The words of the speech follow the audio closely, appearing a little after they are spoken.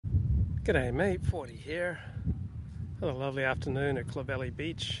G'day mate, 40 here. Had a lovely afternoon at Clovelly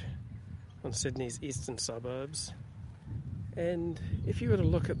Beach on Sydney's eastern suburbs. And if you were to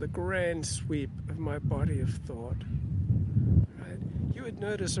look at the grand sweep of my body of thought, right, you would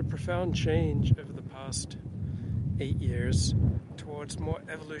notice a profound change over the past 8 years towards more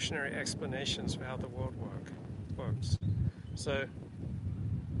evolutionary explanations for how the world works. So,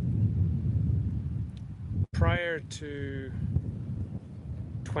 prior to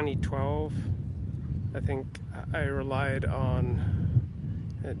 2012, I think I relied on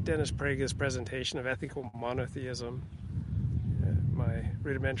Dennis Prager's presentation of ethical monotheism, my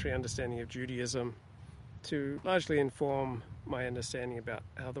rudimentary understanding of Judaism, to largely inform my understanding about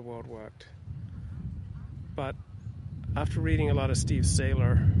how the world worked. But after reading a lot of Steve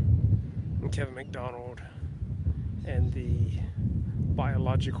Sailer and Kevin MacDonald and the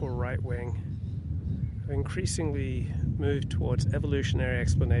biological right wing, I've increasingly moved towards evolutionary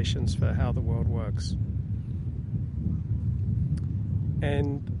explanations for how the world works.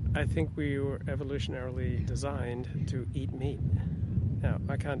 And I think we were evolutionarily designed to eat meat. Now,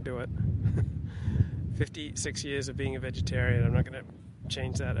 I can't do it. 56 years of being a vegetarian, I'm not going to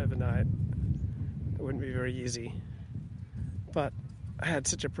change that overnight. It wouldn't be very easy. But I had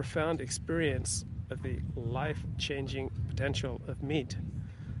such a profound experience of the life-changing potential of meat.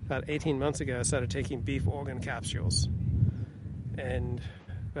 About 18 months ago, I started taking beef organ capsules. And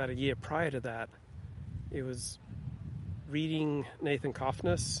about a year prior to that, it was reading Nathan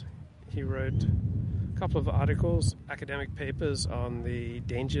Kofnas. He wrote a couple of articles, academic papers on the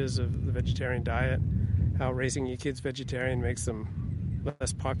dangers of the vegetarian diet, how raising your kids vegetarian makes them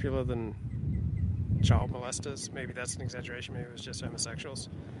less popular than child molesters. Maybe that's an exaggeration, maybe it was just homosexuals.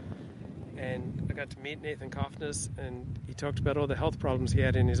 And I got to meet Nathan Kofnas, and he talked about all the health problems he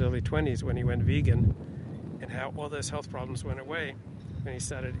had in his early 20s when he went vegan, and how all those health problems went away when he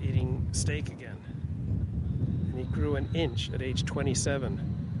started eating steak again. And he grew an inch at age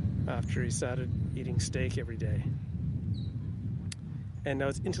 27 after he started eating steak every day. And I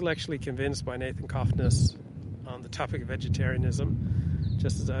was intellectually convinced by Nathan Kofnas on the topic of vegetarianism,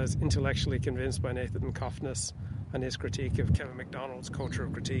 just as I was intellectually convinced by Nathan Kofnas on his critique of Kevin MacDonald's Culture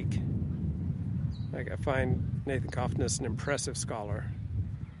of Critique. I find Nathan Kofnas an impressive scholar.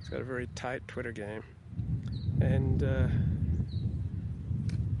 He's got a very tight Twitter game. And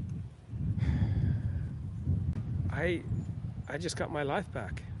I just got my life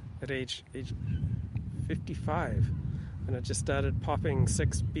back at age 55. And I just started popping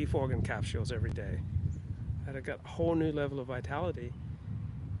 6 beef organ capsules every day. And I got a whole new level of vitality.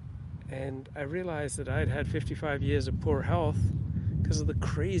 And I realized that I had had 55 years of poor health because of the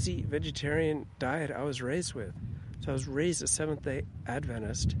crazy vegetarian diet I was raised with. So I was raised a Seventh-day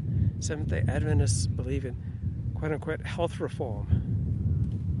Adventist. Seventh-day Adventists believe in quote-unquote health reform.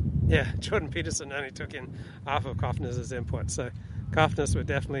 Yeah, Jordan Peterson only took in half of Kofnas' input. So Kofnas would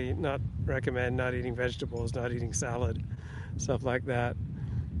definitely not recommend not eating vegetables, not eating salad, stuff like that.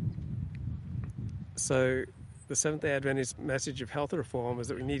 So the Seventh-day Adventist message of health reform is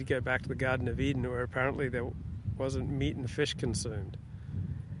that we need to go back to the Garden of Eden, where apparently there wasn't meat and fish consumed.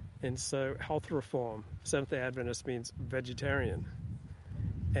 And so health reform, Seventh-day Adventist means vegetarian.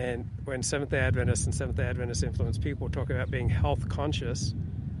 And when Seventh-day Adventists and Seventh-day Adventist influenced people talk about being health conscious,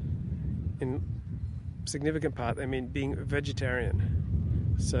 in significant part they mean being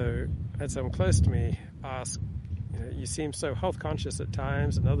vegetarian. So I had someone close to me ask, you seem so health conscious at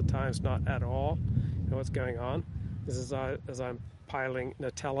times and other times not at all. What's going on? This is as I'm piling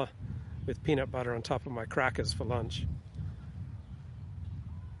Nutella with peanut butter on top of my crackers for lunch.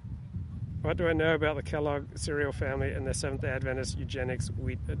 What do I know about the Kellogg cereal family and their Seventh-day Adventist eugenics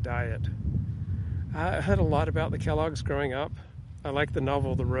wheat diet? I heard a lot about the Kellogg's growing up. I like the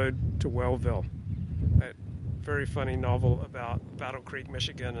novel The Road to Wellville. A very funny novel about Battle Creek,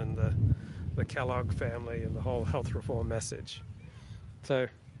 Michigan, and the Kellogg family and the whole health reform message. So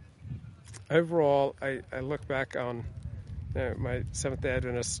overall, I look back on my Seventh-day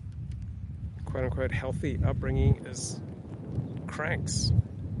Adventist quote-unquote healthy upbringing as cranks.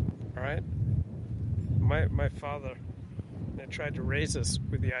 All right? My father tried to raise us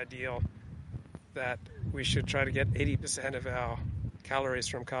with the ideal that we should try to get 80% of our calories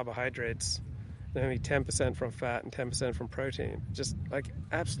from carbohydrates and only 10% from fat and 10% from protein. Just like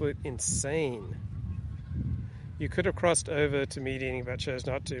absolute insane. You could have crossed over to meat eating but chose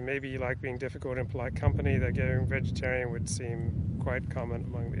not to. Maybe you like being difficult in polite company, that going vegetarian would seem quite common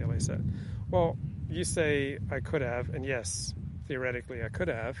among the LA set. Well, you say I could have, and yes, theoretically I could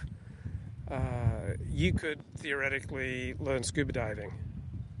have. You could theoretically learn scuba diving.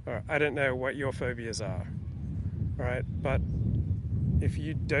 Or I don't know what your phobias are, right? But if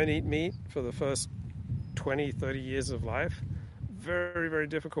you don't eat meat for the first 20, 30 years of life, very, very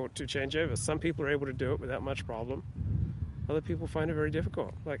difficult to change over. Some people are able to do it without much problem. Other people find it very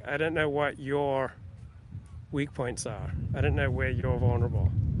difficult. Like, I don't know what your weak points are. I don't know where you're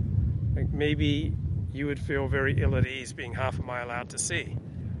vulnerable. Like, maybe you would feel very ill at ease being half a mile out to sea.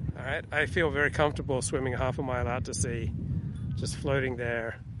 All right, I feel very comfortable swimming half a mile out to sea, just floating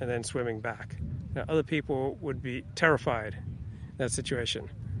there and then swimming back. Now, other people would be terrified in that situation.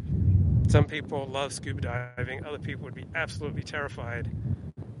 Some people love scuba diving. Other people would be absolutely terrified,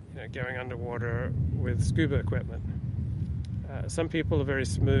 going underwater with scuba equipment. Some people are very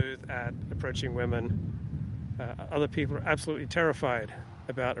smooth at approaching women. Other people are absolutely terrified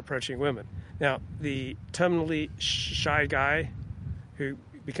about approaching women. Now, the terminally shy guy who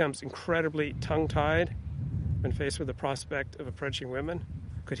becomes incredibly tongue-tied when faced with the prospect of approaching women,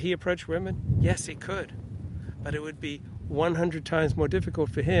 could he approach women? Yes, he could. But it would be 100 times more difficult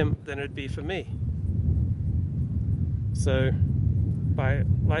for him than it would be for me. So, by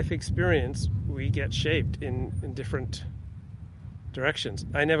life experience, we get shaped in different directions.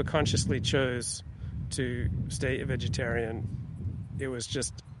 I never consciously chose to stay a vegetarian. It was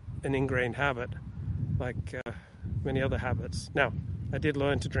just an ingrained habit, like many other habits. Now, I did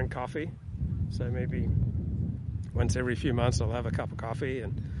learn to drink coffee, so maybe once every few months I'll have a cup of coffee,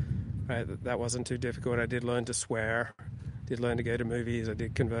 and that wasn't too difficult. I did learn to swear, did learn to go to movies, I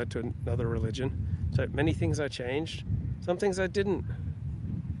did convert to another religion. So many things I changed, some things I didn't.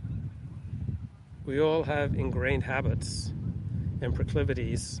 We all have ingrained habits and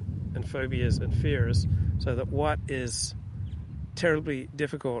proclivities and phobias and fears, so that what is terribly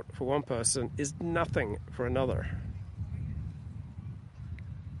difficult for one person is nothing for another.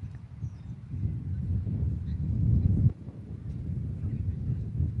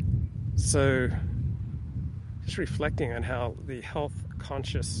 So, just reflecting on how the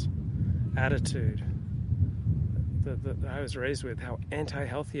health-conscious attitude that I was raised with, how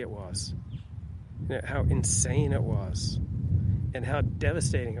anti-healthy it was, how insane it was, and how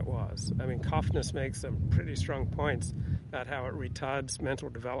devastating it was. I mean, Kovnes makes some pretty strong points about how it retards mental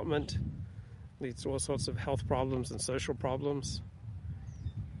development, leads to all sorts of health problems and social problems.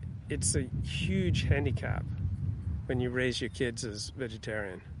 It's a huge handicap when you raise your kids as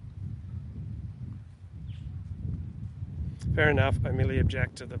vegetarian. Fair enough, I merely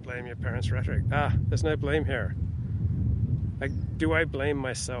object to the blame your parents rhetoric. There's no blame here. Like, do I blame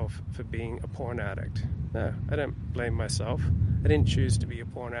myself for being a porn addict? No, I don't blame myself. I didn't choose to be a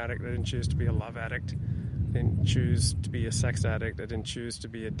porn addict. I didn't choose to be a love addict. I didn't choose to be a sex addict. I didn't choose to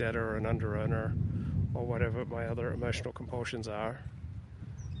be a debtor or an under-earner or whatever my other emotional compulsions are.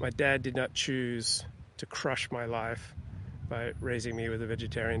 My dad did not choose to crush my life by raising me with a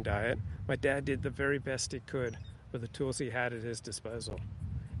vegetarian diet. My dad did the very best he could with the tools he had at his disposal.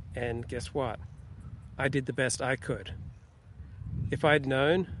 And guess what? I did the best I could. If I'd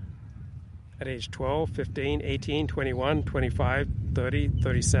known at age 12, 15, 18, 21, 25, 30,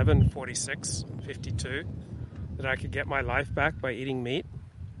 37, 46, 52, that I could get my life back by eating meat,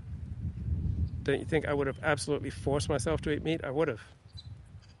 don't you think I would have absolutely forced myself to eat meat? I would have.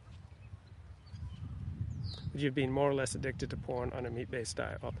 Would you have been more or less addicted to porn on a meat-based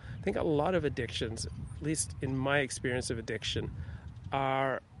diet? Well, I think a lot of addictions, at least in my experience of addiction,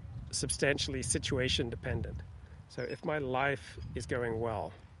 are substantially situation dependent. So if my life is going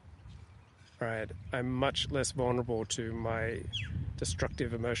well, right, I'm much less vulnerable to my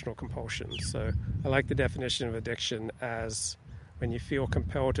destructive emotional compulsions. So I like the definition of addiction as when you feel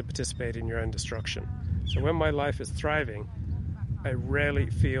compelled to participate in your own destruction. So when my life is thriving, I rarely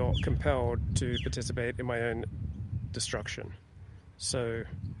feel compelled to participate in my own destruction. So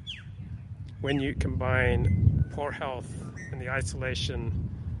when you combine poor health and the isolation,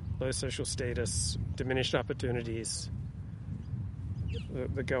 low social status, diminished opportunities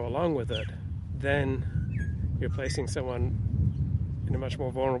that go along with it, then you're placing someone in a much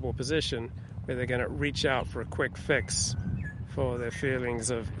more vulnerable position where they're going to reach out for a quick fix for their feelings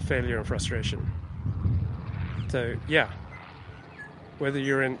of failure and frustration. So yeah, whether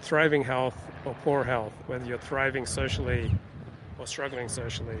you're in thriving health or poor health, whether you're thriving socially or struggling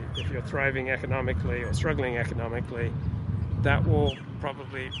socially, if you're thriving economically or struggling economically, that will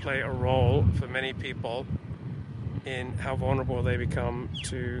probably play a role for many people in how vulnerable they become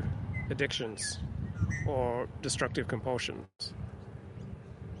to addictions or destructive compulsions.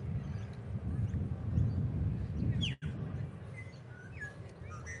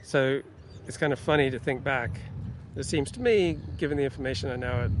 So it's kind of funny to think back. It seems to me, given the information I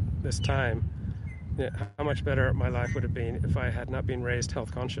know at this time, how much better my life would have been if I had not been raised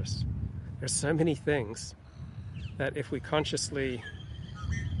health conscious. There's so many things that if we consciously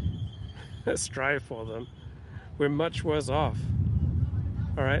strive for them, we're much worse off.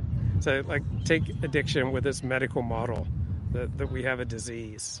 All right? So, like, take addiction with its medical model that we have a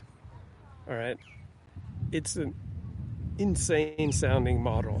disease. All right? It's an insane sounding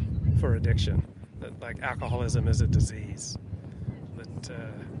model for addiction. That, like, alcoholism is a disease, that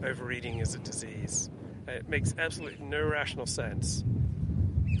overeating is a disease. It makes absolutely no rational sense.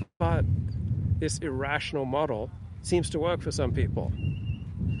 But this irrational model seems to work for some people.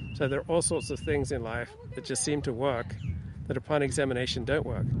 So there are all sorts of things in life that just seem to work that upon examination don't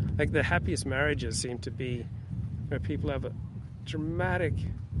work. Like the happiest marriages seem to be where people have a dramatic,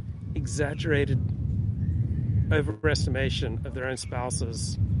 exaggerated overestimation of their own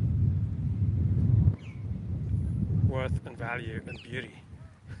spouse's worth and value and beauty.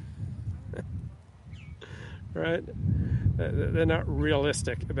 Right? They're not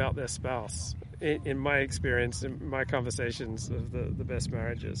realistic about their spouse. In my experience, in my conversations of the best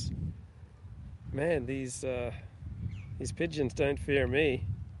marriages, man, these pigeons don't fear me.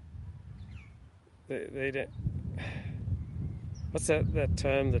 They don't. What's that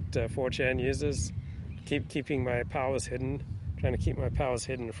term that 4chan uses? Keeping my powers hidden. Trying to keep my powers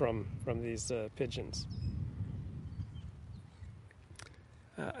hidden from these pigeons.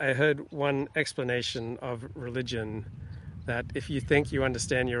 I heard one explanation of religion that if you think you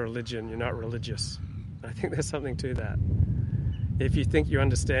understand your religion, you're not religious. I think there's something to that. If you think you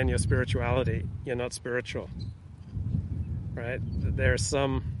understand your spirituality, you're not spiritual. Right? There are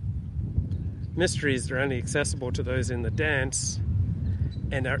some mysteries that are only accessible to those in the dance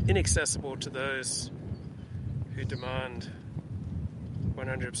and are inaccessible to those who demand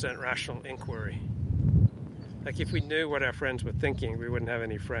 100% rational inquiry. Like if we knew what our friends were thinking, we wouldn't have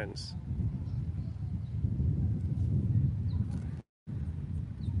any friends.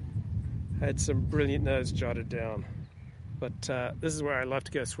 I had some brilliant notes jotted down, but this is where I love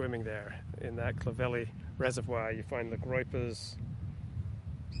to go swimming there. In that Clovelly Reservoir, you find the groypers.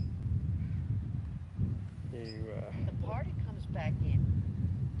 The party comes back in.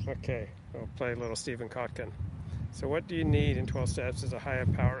 Okay, I'll play a little Stephen Kotkin. So what do you need in 12 Steps is a higher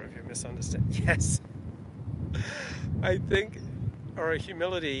power of your misunderstanding. Yes. I think, or a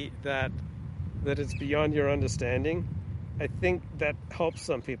humility that it's beyond your understanding. I think that helps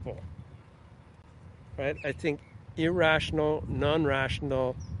some people. Right? I think irrational,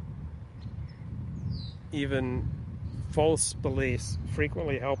 non-rational, even false beliefs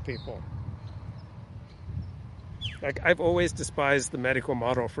frequently help people. Like I've always despised the medical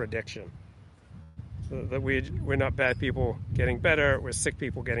model for addiction. That we're not bad people getting better, we're sick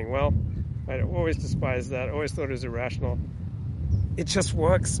people getting well. I always despised that. I always thought it was irrational. It just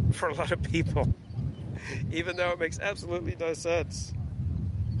works for a lot of people, even though it makes absolutely no sense.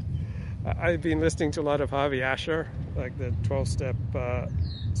 I've been listening to a lot of Harvey Asher, like the 12-step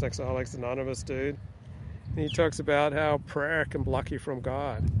Sexaholics Anonymous dude. And he talks about how prayer can block you from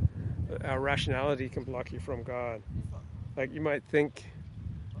God. Our rationality can block you from God. Like you might think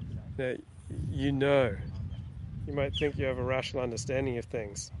that you might think you have a rational understanding of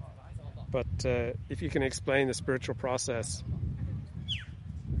things. But if you can explain the spiritual process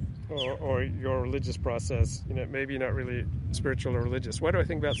or your religious process, maybe you're not really spiritual or religious. What do I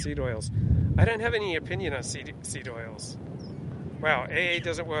think about seed oils? I don't have any opinion on seed oils. Wow, AA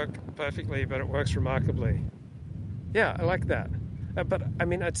doesn't work perfectly, but it works remarkably. Yeah, I like that. But I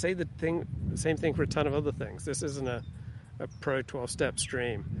mean, I'd say the same thing for a ton of other things. This isn't a pro 12-step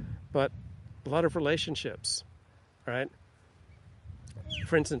stream, but a lot of relationships, right?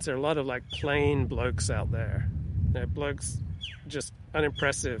 For instance, there are a lot of like plain blokes out there. Blokes just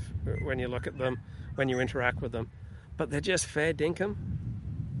unimpressive when you look at them, when you interact with them, but they're just fair dinkum.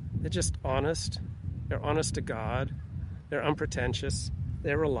 They're just honest. They're honest to God. They're unpretentious.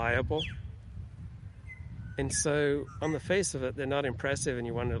 They're reliable. And so, on the face of it, they're not impressive, and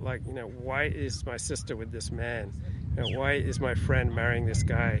you wonder, why is my sister with this man? Why is my friend marrying this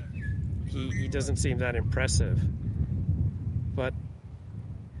guy? He doesn't seem that impressive. But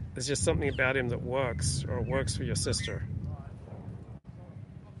there's just something about him that works, or works for your sister.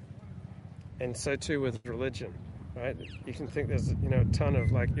 And so too with religion, right? You can think there's a ton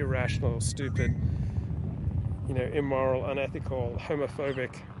of like irrational, stupid, immoral, unethical,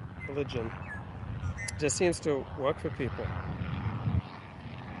 homophobic religion. It just seems to work for people.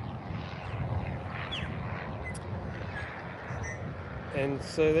 And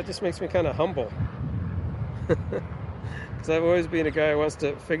so that just makes me kind of humble. Because I've always been a guy who wants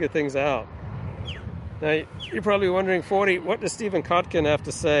to figure things out. Now, you're probably wondering, 40, what does Stephen Kotkin have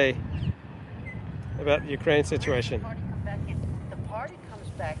to say about the Ukraine situation? The party comes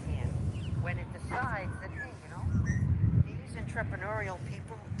back in when it decides that, hey, these entrepreneurial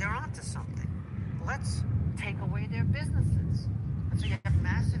people, they're onto something. let's take away their businesses. And so you have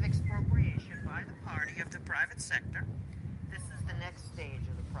massive expropriation by the party of the private sector. This is the next stage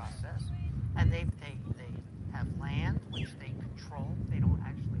of the process. And they have land which they control. They don't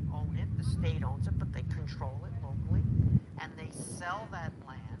actually own it. The state owns it, but they control it locally. And they sell that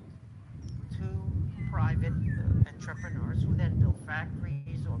land to private entrepreneurs who then build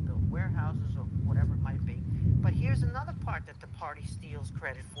factories or build warehouses or whatever it might be. But here's another part that the party steals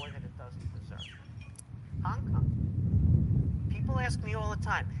credit for that it doesn't deserve. Hong Kong. People ask me all the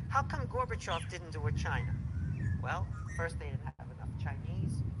time, how come Gorbachev didn't do it China? Well, first, they didn't have enough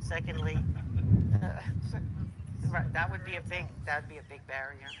Chinese. Secondly, that would be a big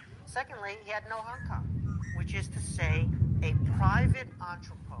barrier. Secondly, he had no Hong Kong, which is to say a private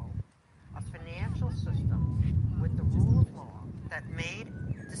entrepot, a financial system with the rule of law that made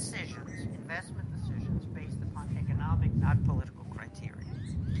decisions, investment decisions, based upon economic, not political criteria.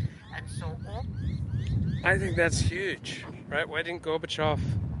 And so I think that's huge, right? Why didn't Gorbachev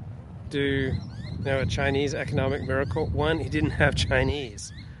do a Chinese economic miracle? One, he didn't have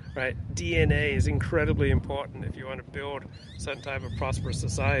Chinese, right? DNA is incredibly important if you want to build some type of prosperous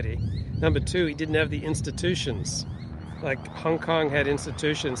society. Number two, he didn't have the institutions. Like Hong Kong had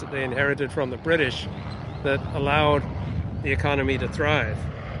institutions that they inherited from the British that allowed the economy to thrive.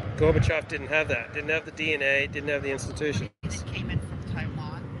 Gorbachev didn't have that. Didn't have the DNA, didn't have the institutions. It came in from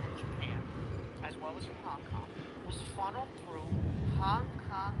Taiwan and Japan, as well as from Hong Kong, was funneled through Hong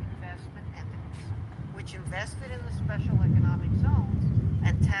Kong investment entities, which invested in the special economic zones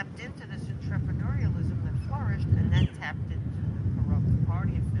and tapped into this entrepreneurialism that flourished, and then tapped into the corrupt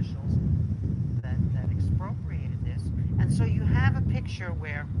party officials that expropriated this. And so you have a picture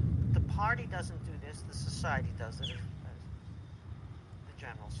where the party doesn't do this, the society does it, as the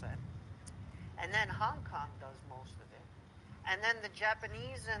general said. And then Hong Kong does most of it. And then the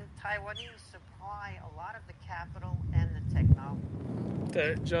Japanese and Taiwanese supply a lot of the capital and the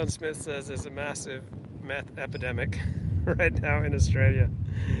technology. John Smith says there's a massive meth epidemic right now in Australia.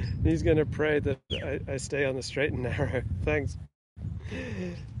 He's going to pray that I stay on the straight and narrow. Thanks.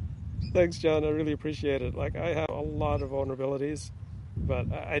 Thanks, John. I really appreciate it. Like, I have a lot of vulnerabilities, but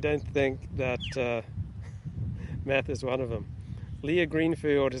I don't think that meth is one of them. Leah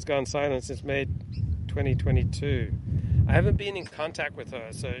Greenfield has gone silent since May 2022. I haven't been in contact with her,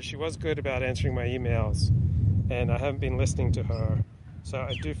 so she was good about answering my emails, and I haven't been listening to her. So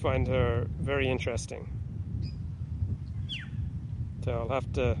I do find her very interesting. So I'll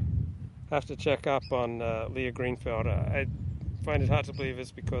have to check up on Leah Greenfield. I find it hard to believe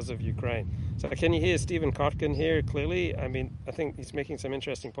it's because of Ukraine. So can you hear Stephen Kotkin here clearly? I mean, I think he's making some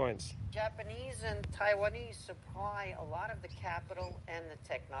interesting points. Japanese and Taiwanese supply a lot of the capital and the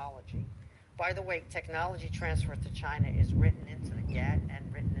technology. By the way, technology transfer to China is written into the GATT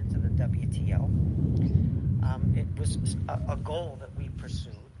and written into the WTO. It was a goal that we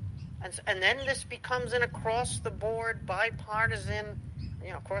pursued. And then this becomes an across-the-board, bipartisan,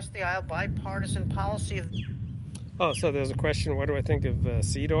 across the aisle, bipartisan policy of... Oh, so there's a question, what do I think of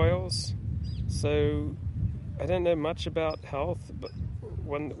seed oils? So I don't know much about health, but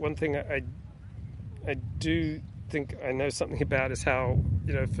one thing I do think I know something about is how,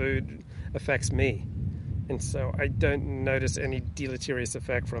 food affects me. And so I don't notice any deleterious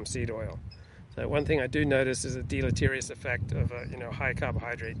effect from seed oil. So one thing I do notice is a deleterious effect of a high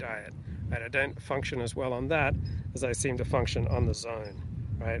carbohydrate diet. Right? I don't function as well on that as I seem to function on the zone.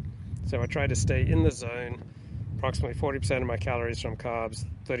 Right? So I try to stay in the zone. Approximately 40% of my calories from carbs,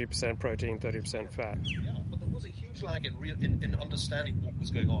 30% protein, 30% fat. Yeah, but there was a huge lag in understanding what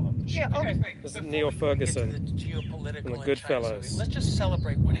was going on. Yeah, okay. This is Neil Ferguson the geopolitical and the Goodfellas. Let's just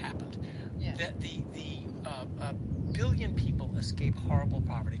celebrate what happened. Yeah. That the billion people escape horrible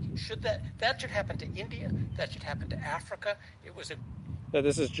poverty. That should happen to India. That should happen to Africa. It was a. Now,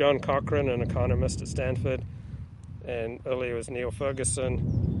 this is John Cochrane, an economist at Stanford, and earlier was Neil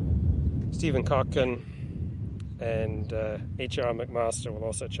Ferguson, Stephen Kotkin, and H.R. McMaster will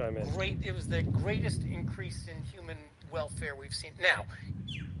also chime in. It was the greatest increase in human welfare we've seen. Now,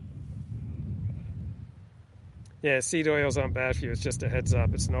 yeah, seed oils aren't bad for you. It's just a heads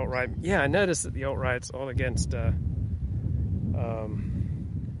up. It's an alt-right. Yeah, I noticed that the alt-right's all against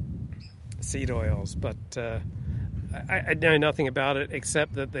seed oils, but I know nothing about it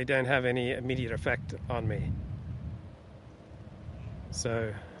except that they don't have any immediate effect on me.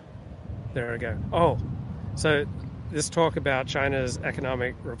 So there we go. Oh, so this talk about China's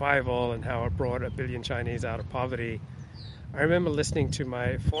economic revival and how it brought 1 billion Chinese out of poverty. I remember listening to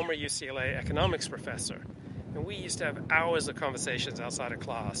my former UCLA economics professor, and we used to have hours of conversations outside of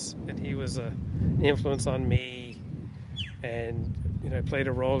class, and he was an influence on me, and played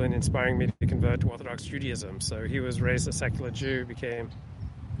a role in inspiring me to convert to Orthodox Judaism. So he was raised a secular Jew, became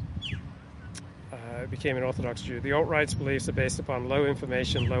an Orthodox Jew. The alt-right's beliefs are based upon low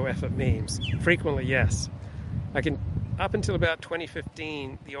information, low effort memes. Frequently, yes. Up until about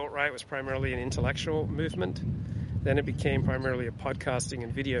 2015, the alt-right was primarily an intellectual movement. Then it became primarily a podcasting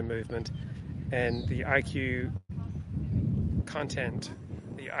and video movement, and the IQ content,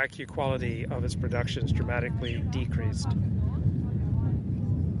 the IQ quality of its productions dramatically decreased.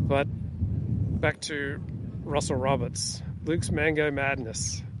 But back to Russell Roberts, Luke's Mango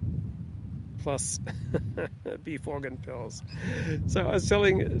Madness, plus beef organ pills. So I was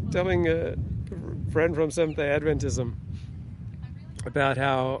telling a friend from Seventh-day Adventism about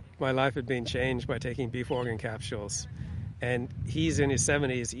how my life had been changed by taking beef organ capsules. And he's in his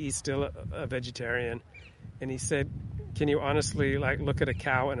 70s, he's still a vegetarian. And he said, can you honestly look at a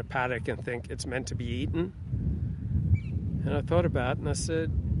cow in a paddock and think it's meant to be eaten? And I thought about it and I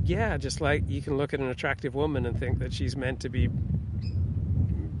said, yeah, just like you can look at an attractive woman and think that she's meant to be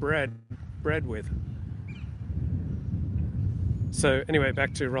bred with. So anyway,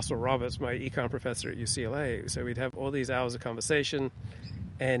 back to Russell Roberts, my econ professor at UCLA. So we'd have all these hours of conversation,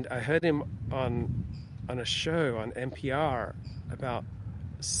 and I heard him on a show on NPR about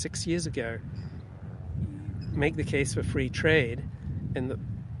 6 years ago make the case for free trade, and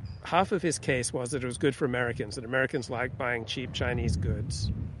half of his case was that it was good for Americans, that Americans like buying cheap Chinese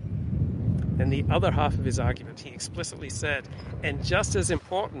goods. And the other half of his argument, he explicitly said, and just as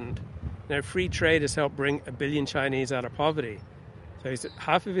important, free trade has helped bring 1 billion Chinese out of poverty. So he said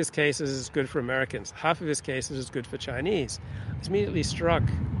half of his cases is good for Americans, half of his cases is good for Chinese. I was immediately struck.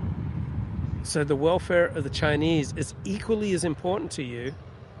 So the welfare of the Chinese is equally as important to you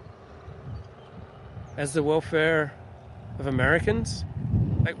as the welfare of Americans?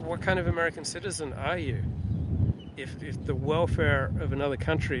 What kind of American citizen are you? If the welfare of another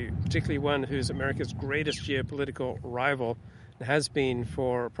country, particularly one who's America's greatest geopolitical rival, has been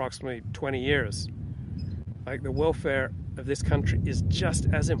for approximately 20 years, the welfare of this country is just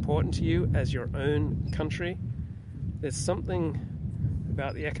as important to you as your own country, there's something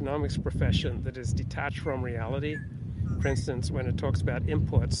about the economics profession that is detached from reality. For instance, when it talks about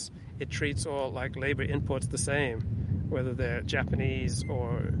inputs, it treats all labor inputs the same, whether they're Japanese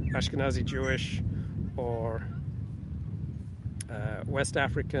or Ashkenazi Jewish or West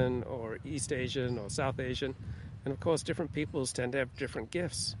African or East Asian or South Asian. And of course, different peoples tend to have different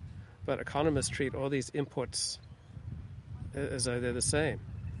gifts. But economists treat all these inputs as though they're the same.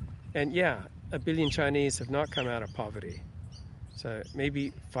 And yeah, 1 billion Chinese have not come out of poverty. So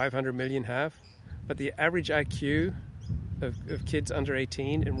maybe 500 million have. But the average IQ of kids under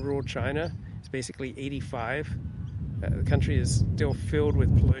 18 in rural China is basically 85. The country is still filled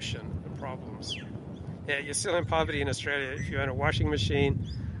with pollution and problems. Yeah, you're still in poverty in Australia if you own a washing machine,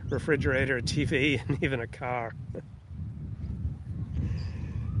 refrigerator, a TV, and even a car.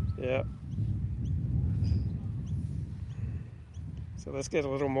 Yeah. So let's get a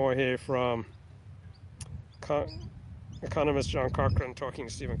little more here from economist John Cochrane talking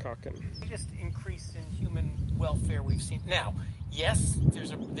to Stephen Kotkin. The biggest increase in human welfare we've seen. Now, yes,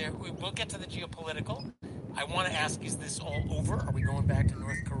 we'll get to the geopolitical. I want to ask, is this all over? Are we going back to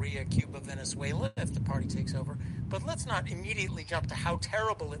North Korea, Cuba, Venezuela if the party takes over? But let's not immediately jump to how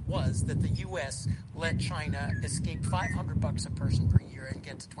terrible it was that the U.S. let China escape $500 a person per year and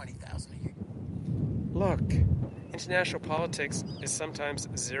get to $20,000 a year. Look, international politics is sometimes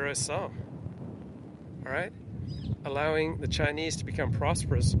zero sum. All right? Allowing the Chinese to become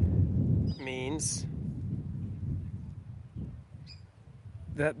prosperous means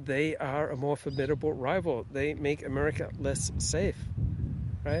that they are a more formidable rival. They make America less safe,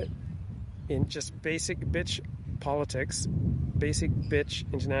 right? In just basic bitch politics, basic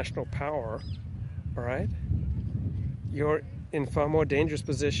bitch international power, all right? You're in far more dangerous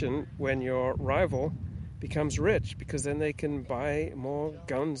position when your rival becomes rich, because then they can buy more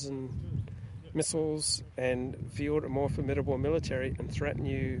guns and missiles and field a more formidable military and threaten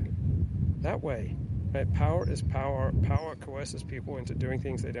you that way. Right? Power is power. Power coerces people into doing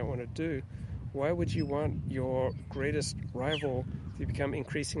things they don't want to do. Why would you want your greatest rival to become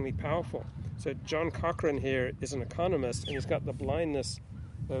increasingly powerful? So John Cochrane here is an economist, and he's got the blindness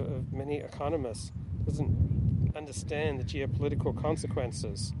of many economists. Doesn't understand the geopolitical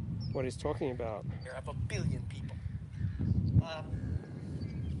consequences, what he's talking about. There are 1 billion people.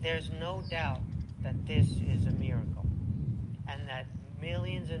 There's no doubt that this is a miracle, and that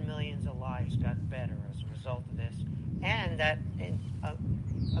millions and millions of lives got better as a result of this, and that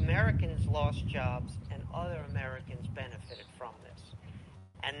Americans lost jobs and other Americans benefited from this.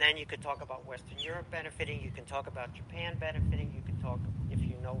 And then you could talk about Western Europe benefiting. You can talk about Japan benefiting. You can talk, if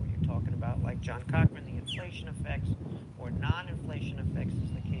you know what you're talking about, like John Cochrane, the inflation effects or non-inflation effects,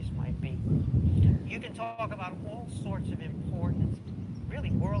 as the case might be. You can talk about all sorts of important, really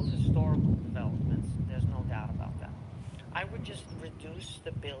world historical developments. There's no doubt about that. I would just reduce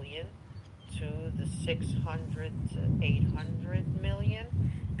the billion to the 600 to 800 million,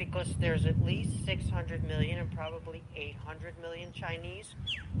 because there's at least 600 million and probably 800 million Chinese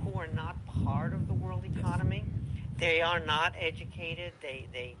who are not part of the world economy. They are not educated.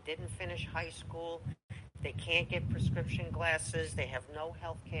 They didn't finish high school. They can't get prescription glasses. They have no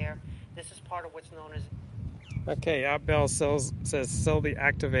health care. This is part of what's known as... Okay, Art Bell says sell the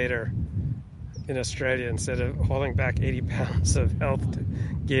activator in Australia instead of hauling back 80 pounds of health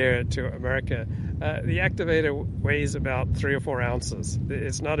gear to America. The activator weighs about 3 or 4 ounces.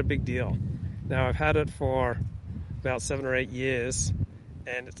 It's not a big deal. Now, I've had it for about 7 or 8 years,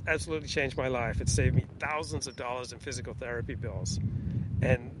 and it's absolutely changed my life. It's saved me thousands of dollars in physical therapy bills.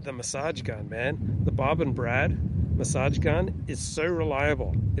 And the massage gun, man, the Bob and Brad massage gun is so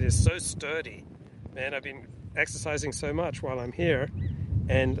reliable. It is so sturdy. Man, I've been exercising so much while I'm here,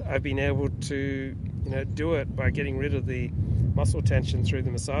 and I've been able to, do it by getting rid of the muscle tension through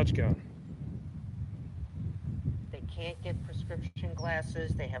the massage gun. They can't get prescription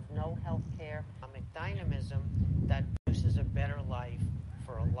glasses. They have no health care. Dynamism that produces a better life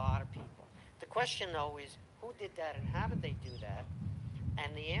for a lot of people. The question, though, is who did that and how did they do that?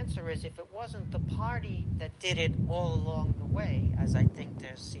 And the answer is, if it wasn't the party that did it all along the way, as I think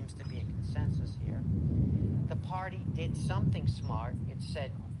there seems to be a consensus here, the party did something smart. It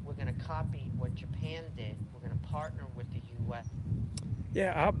said, we're going to copy what Japan did. We're going to partner with the U.S.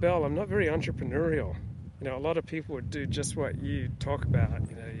 Yeah, Art Bell, I'm not very entrepreneurial. A lot of people would do just what you talk about.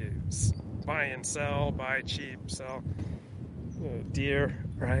 You buy and sell, buy cheap, sell dear,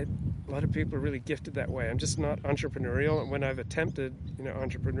 right? A lot of people are really gifted that way. I'm just not entrepreneurial. And when I've attempted,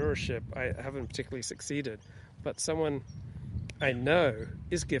 entrepreneurship, I haven't particularly succeeded. But someone I know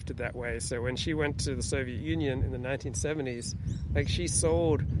is gifted that way. So when she went to the Soviet Union in the 1970s, she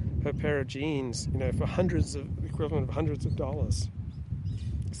sold her pair of jeans, for equivalent of hundreds of dollars.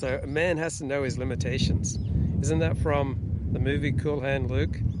 So a man has to know his limitations. Isn't that from the movie Cool Hand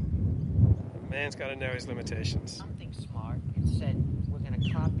Luke? A man's got to know his limitations. Something smart. It said, we're going to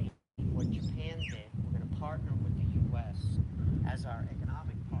copy what Japan did. We're going to partner with the U.S. as our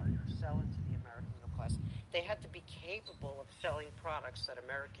economic partner, sell it to the American middle class. They had to be capable of selling products that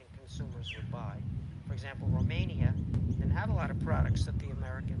American consumers would buy. For example, Romania didn't have a lot of products that the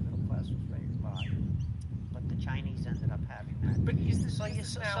American middle class was ready to buy, but the Chinese ended up having that. But is this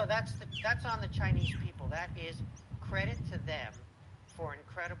So that's on the Chinese people. That is credit to them for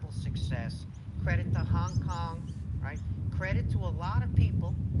incredible success. Credit to Hong Kong, right? Credit to a lot of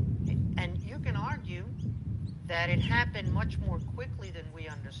people, and you can argue that it happened much more quickly than we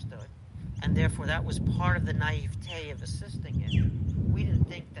understood, and therefore that was part of the naivete of assisting it. We didn't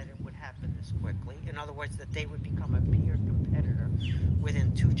think that it would happen this quickly. In other words, that they would become a peer competitor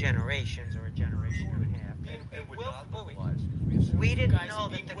within 2 generations or a generation and a half. We didn't know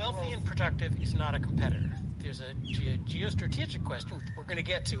that being wealthy and productive is not a competitor. There's a geostrategic question we're going to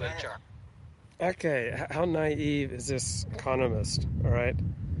get to, HR. Okay, how naive is this economist, all right,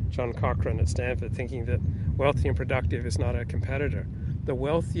 John Cochrane at Stanford, thinking that wealthy and productive is not a competitor? The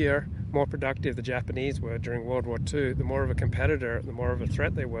wealthier, more productive the Japanese were during World War II, the more of a competitor, the more of a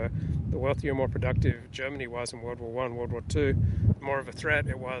threat they were. The wealthier, more productive Germany was in World War I, World War II, the more of a threat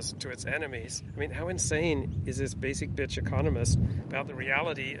it was to its enemies. I mean, how insane is this basic bitch economist about the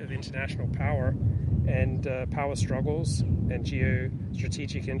reality of international power and power struggles and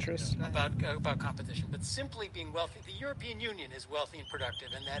geostrategic interests? About competition, but simply being wealthy. The European Union is wealthy and productive,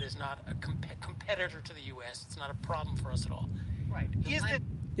 and that is not a competitor to the U.S. It's not a problem for us at all. Right.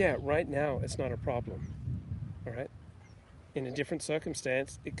 Yeah, right now it's not a problem, all right? In a different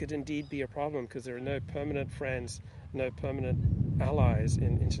circumstance, it could indeed be a problem because there are no permanent friends, no permanent allies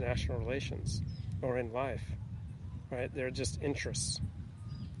in international relations or in life, right? There are just interests.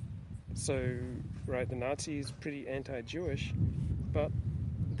 So, right, the Nazis pretty anti-Jewish, but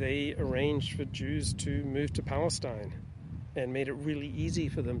they arranged for Jews to move to Palestine and made it really easy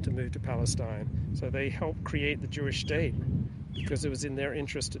for them to move to Palestine. So they helped create the Jewish state because it was in their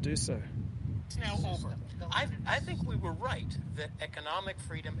interest to do so. It's now over. I think we were right that economic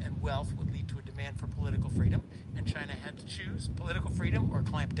freedom and wealth would lead to a demand for political freedom, and China had to choose political freedom or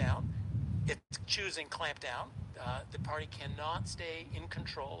clamp down. It's choosing clamp down. the party cannot stay in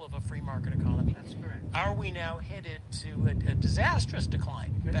control of a free market economy. That's correct. Are we now headed to a disastrous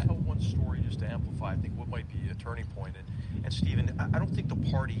decline? Can I tell one story just to amplify, I think, what might be a turning point? And Stephen, I don't think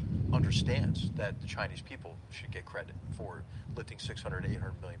the party understands that the Chinese people should get credit for lifting 600 to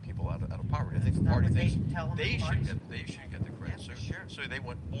 800 million people out of poverty. I think the party thinks they should get the credit. Yeah, sure. So they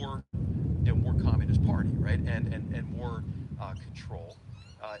want more communist party, right? And more control.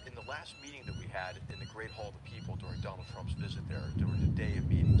 In the last meeting that we had in the Great Hall of the People during Donald Trump's visit there, during the day of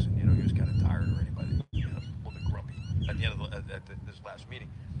meetings, and he was kind of tired already, but a little bit grumpy at the end of this last meeting.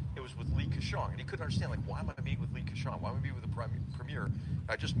 It was with Li Keqiang, and he couldn't understand, like, why am I meeting with Li Keqiang? Why am I meeting with the premier?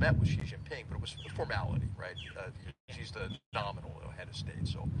 I just met with Xi Jinping, but it was a formality, right? She's the nominal head of state.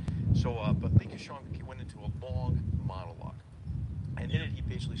 But Li Keqiang went into a long monologue, and in it he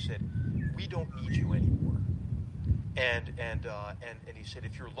basically said, "We don't need you anymore." And he said,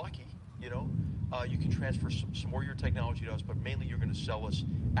 if you're lucky, you can transfer some more of your technology to us, but mainly you're going to sell us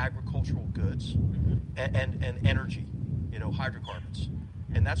agricultural goods and energy, hydrocarbons.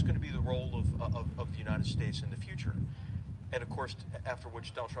 And that's going to be the role of the United States in the future. And of course, after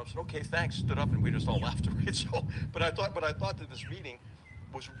which Donald Trump said, okay, thanks, stood up, and we just all laughed at it. So, but I thought that this meeting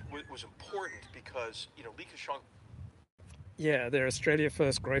was important because, Li Keqiang. Yeah, there are Australia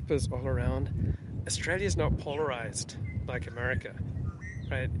First gropers all around. Australia's not polarized like America,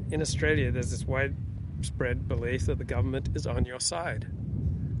 right? In Australia, there's this widespread belief that the government is on your side.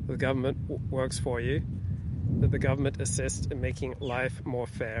 The government works for you, that the government assists in making life more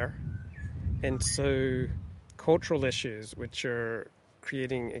fair. And so cultural issues, which are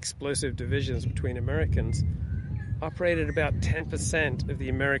creating explosive divisions between Americans, operate at about 10% of the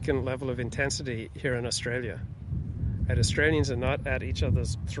American level of intensity here in Australia. And Australians are not at each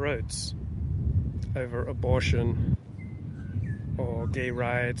other's throats over abortion or gay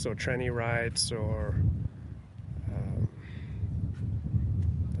rights or tranny rights or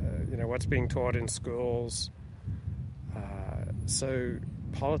what's being taught in schools. So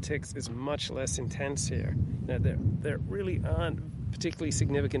politics is much less intense here. There really aren't particularly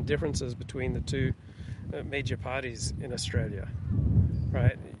significant differences between the two major parties in Australia,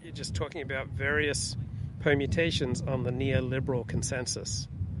 right? You're just talking about various permutations on the neoliberal consensus.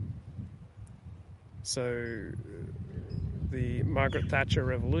 So the Margaret Thatcher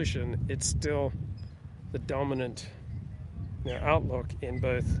revolution, it's still the dominant outlook in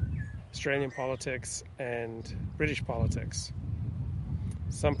both Australian politics and British politics.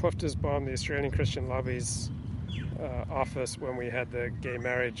 Some pufters bombed the Australian Christian Lobby's office when we had the gay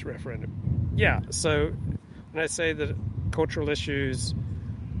marriage referendum. Yeah, so when I say that cultural issues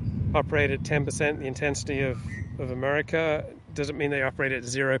operate at 10% the intensity of America, doesn't mean they operate at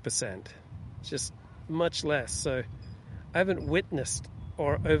 0%. It's just much less. So I haven't witnessed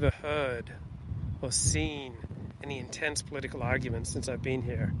or overheard or seen any intense political arguments since I've been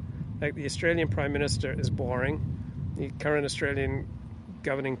here. Like, the Australian Prime Minister is boring. The current Australian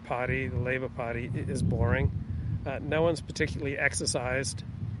governing party, the Labor Party, is boring. No one's particularly exercised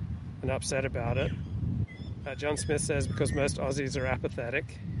and upset about it. John Smith says because most Aussies are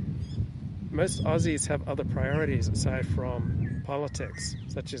apathetic. Most Aussies have other priorities aside from politics,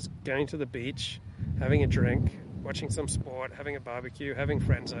 such as going to the beach, having a drink, watching some sport, having a barbecue, having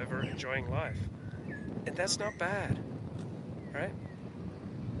friends over, enjoying life. And that's not bad, right?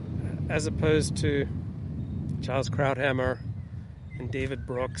 As opposed to Charles Krauthammer and David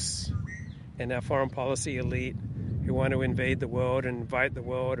Brooks and our foreign policy elite who want to invade the world and invite the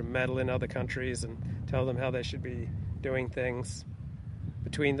world and meddle in other countries and tell them how they should be doing things.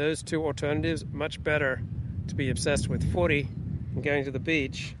 Between those two alternatives, much better to be obsessed with footy and going to the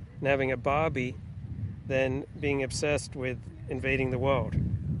beach and having a barbie than being obsessed with invading the world.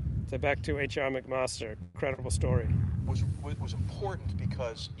 So back to H.R. McMaster, credible story. Was important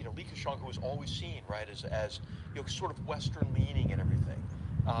because Li Keqiang was always seen, right, as sort of Western leaning and everything,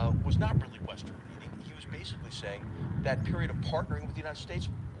 was not really Western leaning. He was basically saying that period of partnering with the United States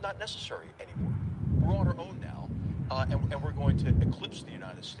not necessary anymore. We're on our own now, and we're going to eclipse the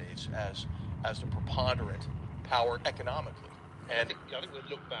United States as the preponderant power economically. And I think we'll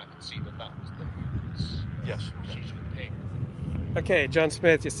look back and see that was the yes, Xi Jinping. Okay, John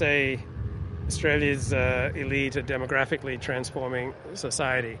Smith, you say Australia's elite are demographically transforming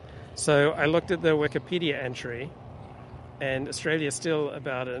society. So I looked at the Wikipedia entry, and Australia is still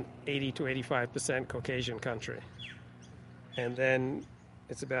about an 80 to 85% Caucasian country. And then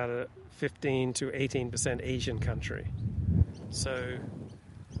it's about a 15 to 18% Asian country. So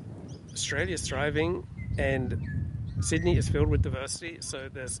Australia's thriving, and Sydney is filled with diversity, so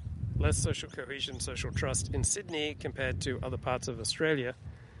there's less social cohesion, social trust in Sydney compared to other parts of Australia.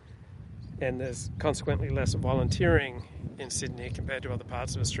 and there's consequently less volunteering in Sydney compared to other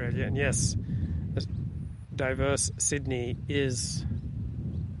parts of Australia. And yes, a diverse Sydney is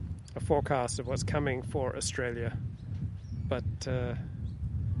a forecast of what's coming for Australia. But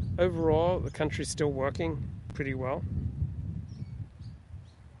overall, the country's still working pretty well.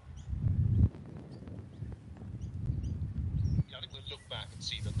 Yeah, I think we'll look back and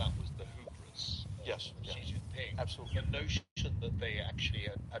see that was the hubris of Yes, yeah. Xi Jinping. Absolutely. The notion that they actually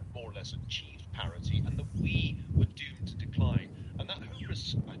had more or less achieved parity and that we were doomed to decline. And that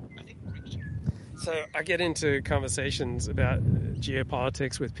hubris, I think, reached. So I get into conversations about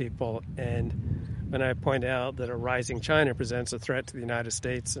geopolitics with people, and when I point out that a rising China presents a threat to the United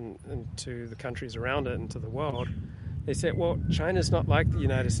States and to the countries around it and to the world, they say, well, China's not like the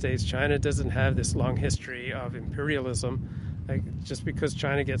United States. China doesn't have this long history of imperialism. Like, just because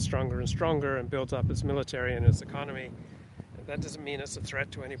China gets stronger and stronger and builds up its military and its economy, that doesn't mean it's a threat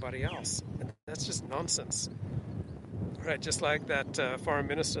to anybody else. And that's just nonsense. Right, just like that foreign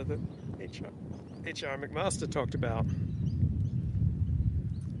minister that H.R. McMaster talked about.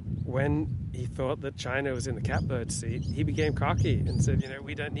 When he thought that China was in the catbird seat, he became cocky and said,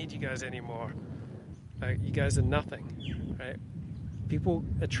 we don't need you guys anymore. You guys are nothing, right? People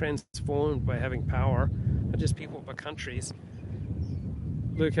are transformed by having power, not just people, but countries.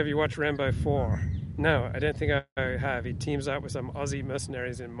 Luke, have you watched Rambo 4? No, I don't think I have. He teams up with some Aussie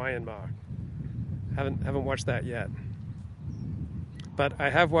mercenaries in Myanmar. Haven't watched that yet. But I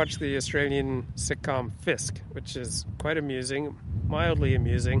have watched the Australian sitcom Fisk, which is quite amusing, mildly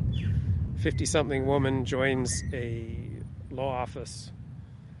amusing. 50-something woman joins a law office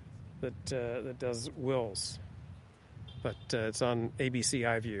that does wills. But it's on ABC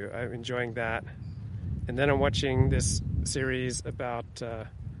iView. I'm enjoying that. And then I'm watching this series about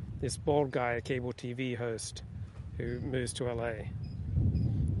this bald guy, a cable TV host, who moves to LA.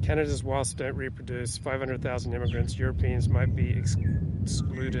 Canada's wasps don't reproduce. 500,000 immigrants. Europeans might be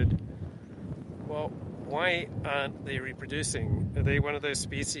excluded. Well, why aren't they reproducing? Are they one of those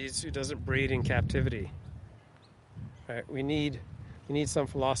species who doesn't breed in captivity? Right? We need some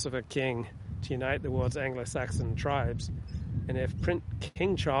philosopher king to unite the world's Anglo-Saxon tribes. And if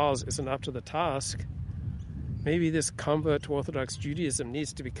King Charles isn't up to the task, maybe this convert to Orthodox Judaism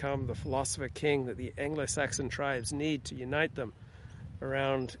needs to become the philosopher king that the Anglo-Saxon tribes need to unite them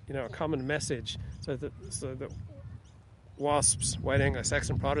around, a common message, so that WASPs, white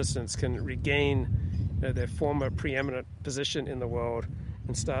Anglo-Saxon Protestants, can regain their former preeminent position in the world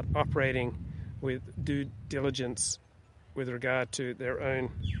and start operating with due diligence with regard to their own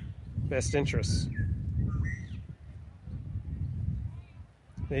best interests.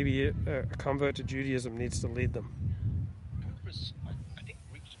 Maybe a convert to Judaism needs to lead them. Hubris, I think,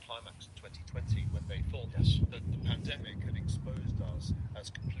 reached a climax in 2020 when they thought that the pandemic had exposed us as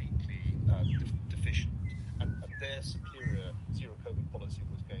completely deficient, and their superior zero-COVID policy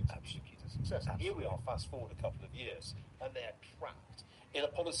was going to be the key to success. And here we are, fast forward a couple of years, and they're trapped in a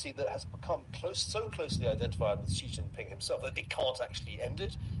policy that has become so closely identified with Xi Jinping himself that they can't actually end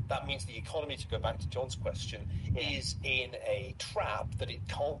it. That means the economy, to go back to John's question, is in a trap that it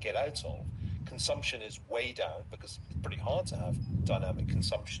can't get out of. Consumption is way down because it's pretty hard to have dynamic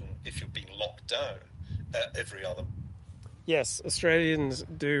consumption if you're being locked down every other. Yes, Australians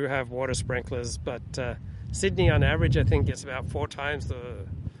do have water sprinklers, but Sydney on average I think gets about 4 times the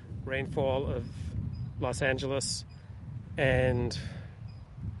rainfall of Los Angeles, and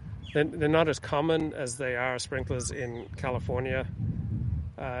they're not as common as they are sprinklers in California.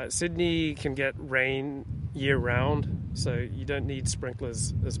 Sydney can get rain year-round, so you don't need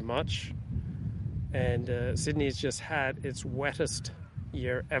sprinklers as much. And Sydney's just had its wettest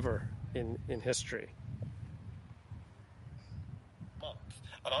year ever in history.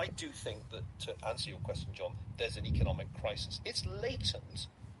 And I do think that, to answer your question, John, there's an economic crisis. It's latent,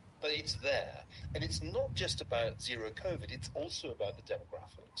 but it's there. And it's not just about zero COVID, it's also about the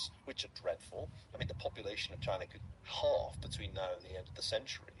demographics, which are dreadful. I mean, the population of China could halve between now and the end of the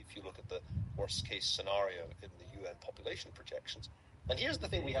century, if you look at the worst case scenario in the UN population projections. And here's the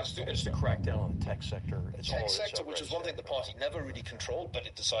thing we have to... It's the crackdown on the tech sector. The tech sector, which is one thing the party never really controlled, but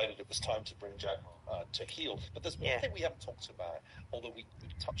it decided it was time to bring Jack Ma to heel. But there's one thing we haven't talked about, although we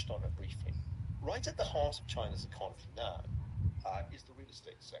touched on it briefly. Right at the heart of China's economy now is the real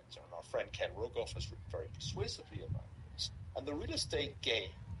estate sector. And our friend Ken Rogoff has written very persuasively about this. And the real estate game,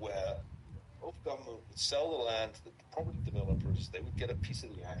 where both government would sell the land to the property developers, they would get a piece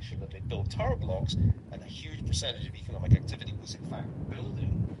of the action, and they'd build tower blocks, and a huge percentage of economic activity was in fact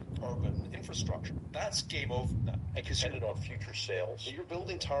building urban infrastructure. That's game over now. And depended on future sales. You're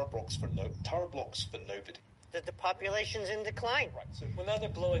building tower blocks for nobody. the population's in decline. Right. So Well, now they're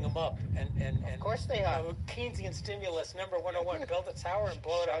blowing them up, and Of course they are. Keynesian stimulus number 101: build a tower and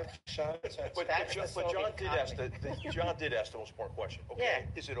blow it up. But That's the John Soviet did ask John did ask the most important question. Okay,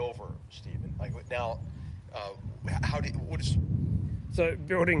 Yeah. is it over, Stephen? Like now, So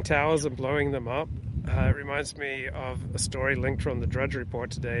building towers and blowing them up reminds me of a story linked from the Drudge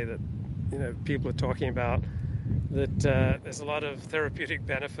Report today that people are talking about that there's a lot of therapeutic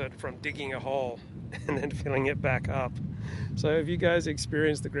benefit from digging a hole and then filling it back up. So have you guys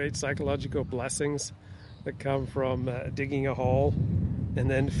experienced the great psychological blessings that come from digging a hole and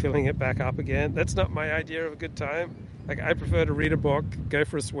then filling it back up again? That's not my idea of a good time. Like, I prefer to read a book, go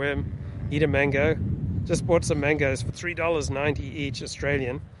for a swim, eat a mango. Just bought some mangoes for $3.90 each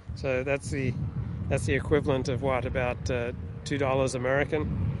Australian. So that's the equivalent of what, about $2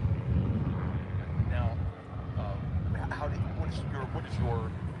 American. Now, what is your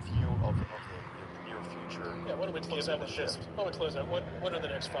view of the near future? Yeah, why don't we close out with this? Why don't we close out? What are the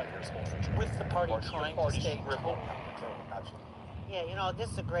next 5 years hold? With the party trying to stay Absolutely. Yeah, this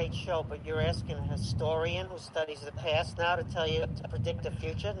is a great show, but you're asking a historian who studies the past now to predict the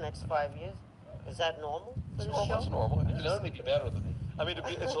future, the next 5 years? Is that normal for the show? It's normal. It can only be better than. I mean,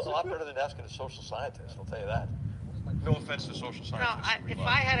 it's a lot better than asking a social scientist. I'll tell you that. No offense to social scientists. If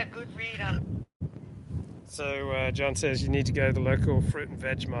I had a good read on... So John says you need to go to the local fruit and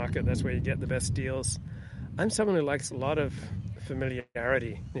veg market. That's where you get the best deals. I'm someone who likes a lot of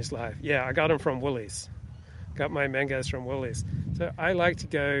familiarity in his life. Yeah, I got them from Woolies. Got my mangoes from Woolies. So I like to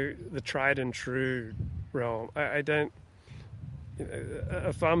go the tried and true realm. I don't...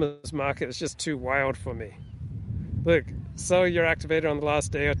 a farmer's market is just too wild for me. Look, sell your activator on the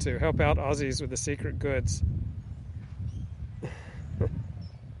last day or two. Help out Aussies with the secret goods.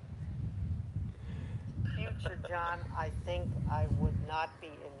 Future, John, I think I would not be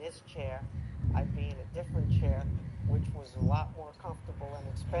in this chair. I'd be in a different chair, which was a lot more comfortable and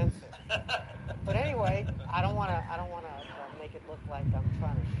expensive. But anyway, I don't want to make it look like I'm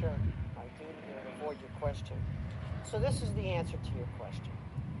trying to shirk my duty and avoid your question. So this is the answer to your question.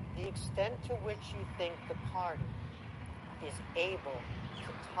 The extent to which you think the party is able to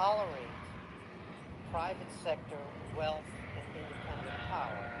tolerate private sector wealth and independent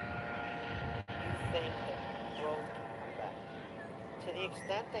power, you think that growth can come back. To the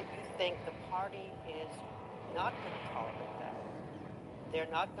extent that you think the party is not going to tolerate that,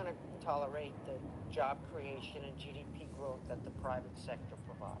 they're not going to tolerate the job creation and GDP growth that the private sector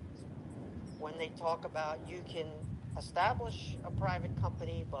provides. When they talk about you can establish a private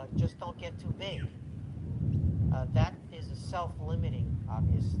company, but just don't get too big. That is a self-limiting,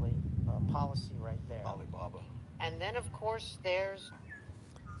 obviously, policy right there. Alibaba. And then, of course, there's...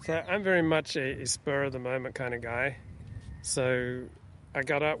 So I'm very much a spur-of-the-moment kind of guy. So I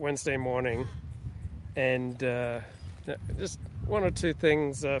got up Wednesday morning and just one or two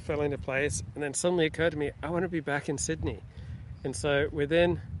things fell into place. And then suddenly it occurred to me, I want to be back in Sydney. And so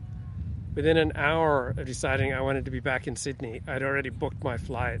within an hour of deciding I wanted to be back in Sydney, I'd already booked my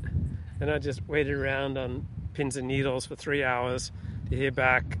flight. And I just waited around on pins and needles for 3 hours to hear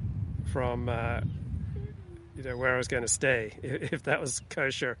back from where I was going to stay, if that was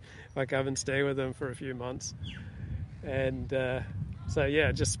kosher. I come and stay with them for a few months. And so,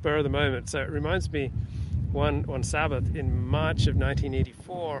 yeah, just spur of the moment. So it reminds me, one Sabbath in March of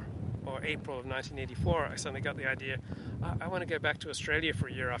 1984, or April of 1984, I suddenly got the idea, I want to go back to Australia for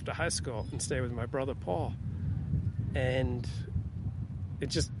a year after high school and stay with my brother Paul. And it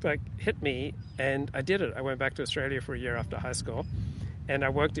just hit me, and I did it. I went back to Australia for a year after high school, and I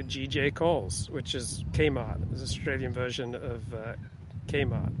worked at GJ Coles, which is Kmart. It's an Australian version of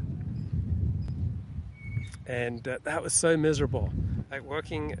Kmart. And that was so miserable. Like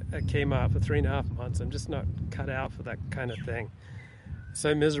working at Kmart for 3.5 months, I'm just not cut out for that kind of thing.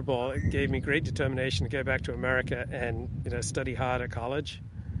 So miserable, it gave me great determination to go back to America and study hard at college.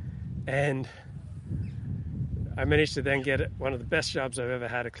 And I managed to then get one of the best jobs I've ever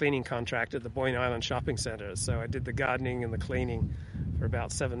had, a cleaning contract at the Boyne Island Shopping Centre. So I did the gardening and the cleaning for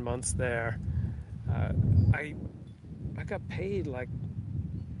about 7 months there. I got paid like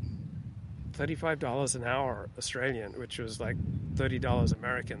 $35 an hour Australian, which was like $30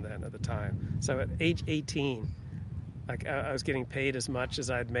 American then at the time. So at age 18, I was getting paid as much as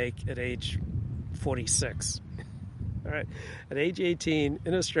I'd make at age 46. All right, at age 18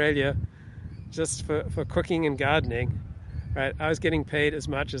 in Australia, just for cooking and gardening, right? I was getting paid as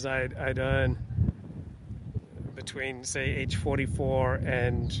much as I'd earn between, say, age 44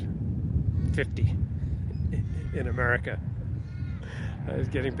 and 50 in America. I was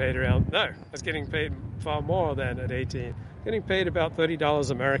getting paid I was getting paid far more than at 18. Getting paid about $30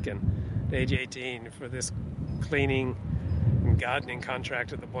 American at age 18 for this cleaning and gardening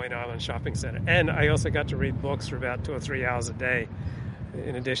contract at the Boyne Island Shopping Centre. And I also got to read books for about 2 or 3 hours a day,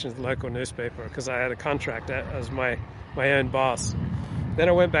 in addition to the local newspaper, because I had a contract as my own boss. Then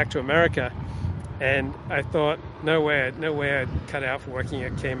I went back to America, and I thought, no way I'd cut out for working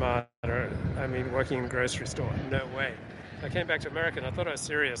at Kmart working in a grocery store. No way. I came back to America, and I thought I was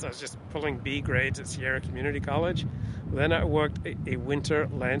serious. I was just pulling B grades at Sierra Community College. Then I worked a winter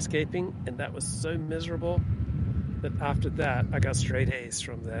landscaping, and that was so miserable that after that, I got straight A's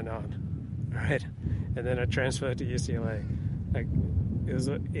from then on. All right? And then I transferred to UCLA. It was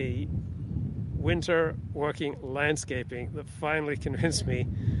a winter working landscaping that finally convinced me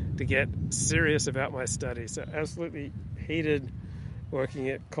to get serious about my studies. So absolutely hated working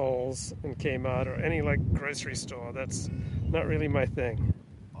at Kohl's and Kmart or any grocery store. That's not really my thing.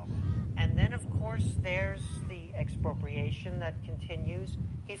 And then, of course, there's the expropriation that continues.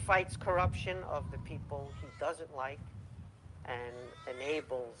 He fights corruption of the people he doesn't like and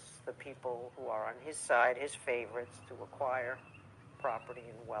enables the people who are on his side, his favorites, to acquire property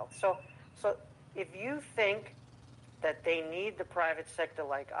and wealth. So if you think that they need the private sector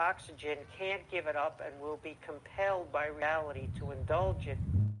like oxygen, can't give it up, and will be compelled by reality to indulge it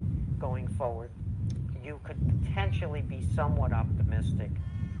going forward, you could potentially be somewhat optimistic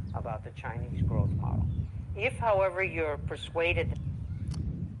about the Chinese growth model. If, however, you're persuaded...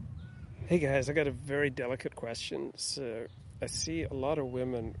 Hey guys, I got a very delicate question. So I see a lot of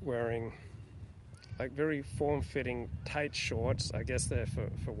women wearing very form-fitting tight shorts. I guess they're for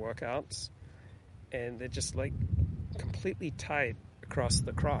workouts. And they're just completely tight across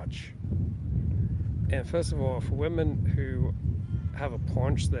the crotch. And first of all, for women who have a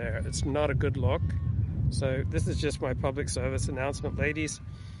paunch there, it's not a good look. So this is just my public service announcement, ladies.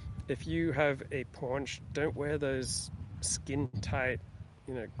 If you have a paunch, don't wear those skin tight,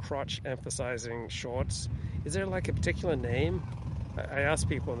 crotch emphasizing shorts. Is there a particular name? I asked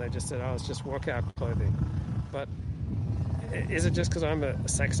people and they just said, it's just workout clothing. But is it just because I'm a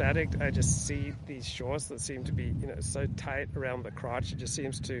sex addict? I just see these shorts that seem to be, so tight around the crotch. It just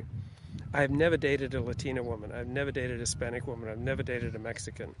seems to... I've never dated a Latina woman. I've never dated a Hispanic woman. I've never dated a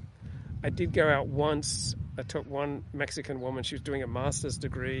Mexican. I did go out once. I took one Mexican woman. She was doing a master's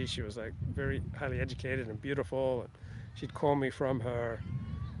degree. She was very highly educated and beautiful. And she'd call me from a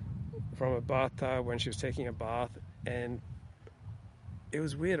bathtub when she was taking a bath. And it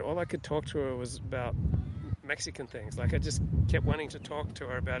was weird. All I could talk to her was about Mexican things. I just kept wanting to talk to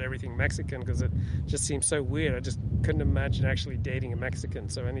her about everything Mexican because it just seemed so weird. I just couldn't imagine actually dating a Mexican,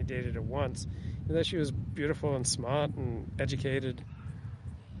 so I only dated her once. And though she was beautiful and smart and educated,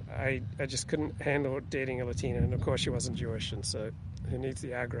 I just couldn't handle dating a Latina. And of course she wasn't Jewish, and so who needs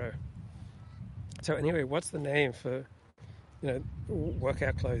the aggro? So anyway, what's the name for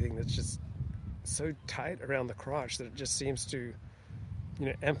workout clothing that's just so tight around the crotch that it just seems to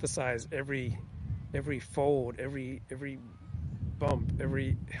emphasize every fold, every bump,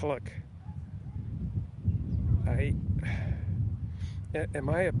 every hillock? Am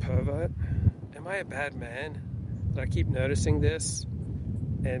I a pervert? Am I a bad man? Do I keep noticing this?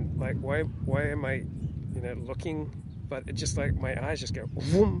 And why am I, looking? But it just my eyes just go,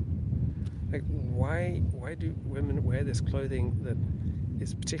 vroom. Why do women wear this clothing that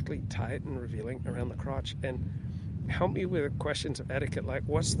is particularly tight and revealing around the crotch? And help me with questions of etiquette,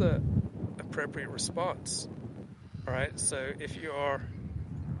 what's the appropriate response? All right, so if you're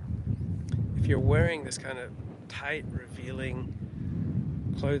wearing this kind of tight, revealing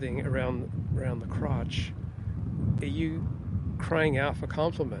clothing around the crotch, are you crying out for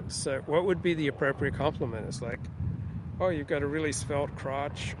compliments? So what would be the appropriate compliment? It's you've got a really svelte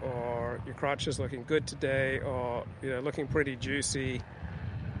crotch, or your crotch is looking good today, or looking pretty juicy,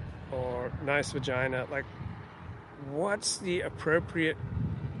 or nice vagina. What's the appropriate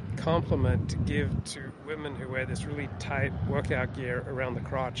compliment to give to women who wear this really tight workout gear around the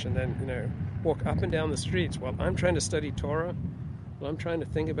crotch and then walk up and down the streets while I'm trying to study Torah, while I'm trying to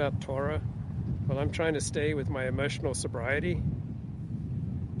think about Torah, while I'm trying to stay with my emotional sobriety?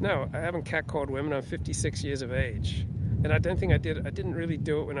 No, I haven't catcalled women. I'm 56 years of age. And I don't think I did. I didn't really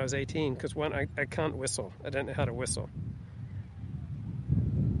do it when I was 18 because, one, I can't whistle. I don't know how to whistle.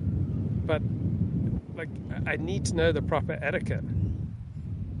 But, I need to know the proper etiquette.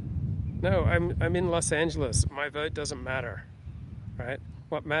 No, I'm in Los Angeles. My vote doesn't matter, right?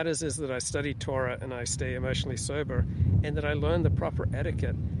 What matters is that I study Torah and I stay emotionally sober and that I learn the proper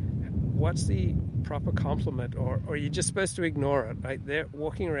etiquette. What's the proper compliment? Or are you just supposed to ignore it? Right? They're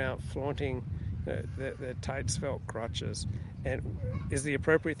walking around flaunting their tight svelte crotches. And is the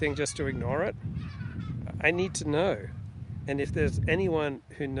appropriate thing just to ignore it? I need to know. And if there's anyone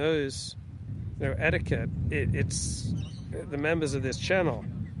who knows etiquette. It's the members of this channel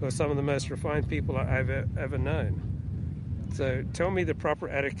who are some of the most refined people I've ever known. So tell me the proper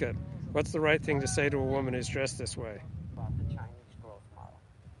etiquette. What's the right thing to say to a woman who's dressed this way? About the Chinese growth model.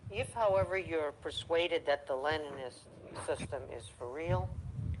 If, however, you're persuaded that the Leninist system is for real,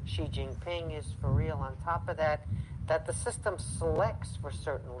 Xi Jinping is for real, on top of that the system selects for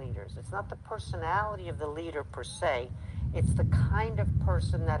certain leaders. It's not the personality of the leader per se, it's the kind of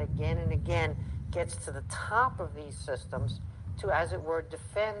person that again and again gets to the top of these systems to, as it were,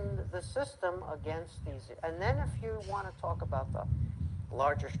 defend the system against these. And then if you want to talk about the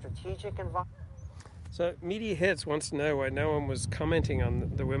larger strategic environment. So Media Hits wants to know why no one was commenting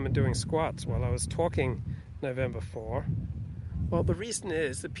on the women doing squats while I was talking November 4. Well, the reason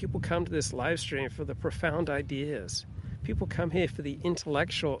is that people come to this live stream for the profound ideas. People come here for the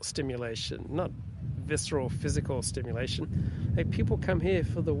intellectual stimulation, not visceral physical stimulation. Like, people come here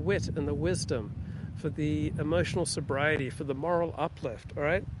for the wit and the wisdom, for the emotional sobriety, for the moral uplift, all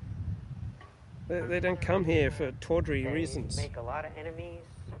right? They don't come here for tawdry reasons. They make a lot of enemies,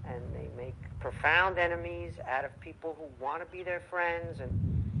 and they make profound enemies out of people who want to be their friends, and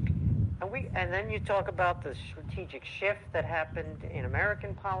then you talk about the strategic shift that happened in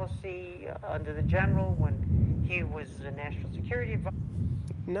American policy under the general when he was the national security advisor.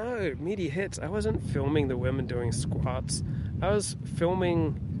 No, Media Hits. I wasn't filming the women doing squats. I was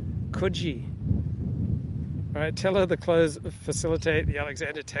filming Kuji. All right, tell her the clothes facilitate the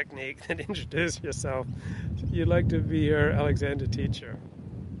Alexander technique, then introduce yourself. You'd like to be her Alexander teacher.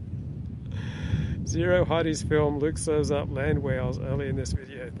 Zero Hotties film. Luke serves up land whales early in this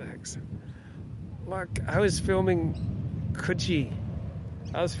video. Thanks. Look, I was filming Kuji.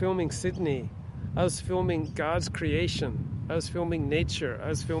 I was filming Sydney. I was filming God's creation. I was filming nature. I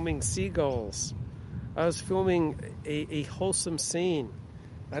was filming seagulls. I was filming a wholesome scene.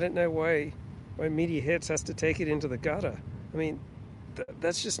 I don't know why Media Hits has to take it into the gutter. I mean,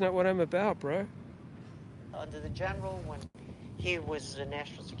 that's just not what I'm about, bro. Under the general when he was the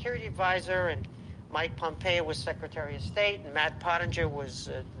national security advisor, and Mike Pompeo was Secretary of State, and Matt Pottinger was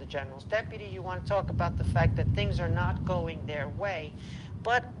the general's deputy. You want to talk about the fact that things are not going their way.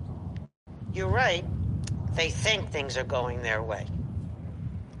 But you're right, they think things are going their way.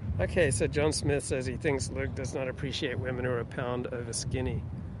 Okay, so John Smith says he thinks Luke does not appreciate women who are a pound over skinny.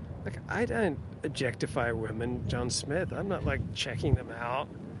 Look, I don't objectify women, John Smith. I'm not, checking them out.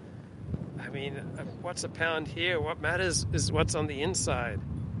 I mean, what's a pound here? What matters is what's on the inside.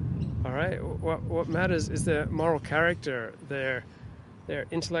 All right? What matters is their moral character, their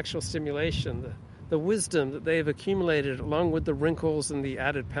intellectual stimulation, the wisdom that they've accumulated along with the wrinkles and the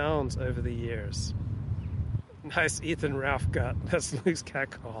added pounds over the years. Nice Ethan Ralph gut. That's Luke's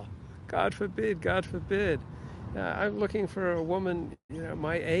catcall. God forbid, God forbid. I'm looking for a woman,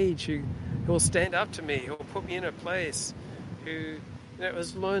 my age, who will stand up to me, who will put me in a place, who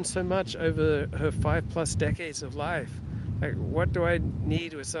has learned so much over her 5+ decades of life. Like, what do I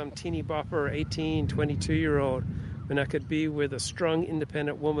need with some teeny bopper 18, 22-year-old when I could be with a strong,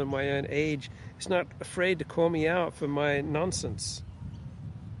 independent woman my own age who's not afraid to call me out for my nonsense?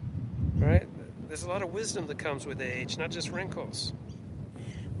 Right? There's a lot of wisdom that comes with age, not just wrinkles.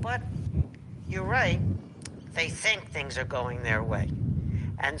 But you're right. They think things are going their way.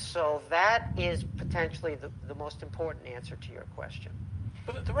 And so that is potentially the most important answer to your question.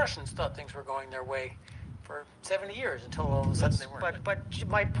 But the Russians thought things were going their way for 70 years until all of a sudden they weren't. But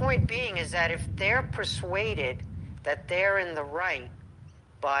my point being is that if they're persuaded that they're in the right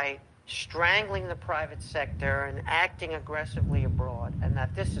by strangling the private sector and acting aggressively abroad, and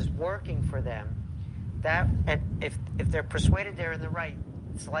that this is working for them, and if they're persuaded they're in the right,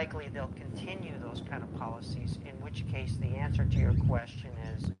 it's likely they'll continue those kind of policies, in which case the answer to your question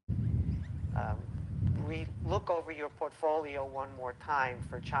is look over your portfolio one more time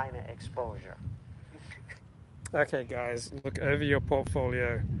for China exposure. Okay, guys, look over your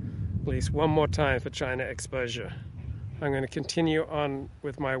portfolio at least one more time for China exposure. I'm going to continue on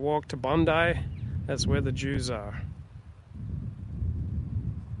with my walk to Bondi. That's where the Jews are.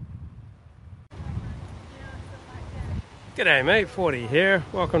 G'day mate, 40 here.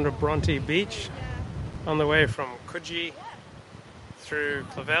 Welcome to Bronte Beach. On the way from Coogee through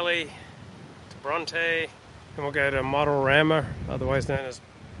Clovelly to Bronte, and we'll go to Modelrama, otherwise known as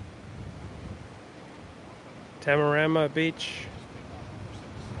Tamarama Beach,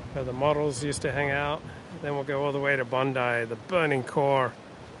 where the models used to hang out. Then we'll go all the way to Bondi, the burning core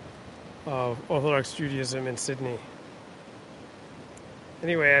of Orthodox Judaism in Sydney.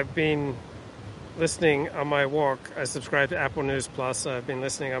 Anyway, I've been listening on my walk. I subscribe to Apple News Plus. I've been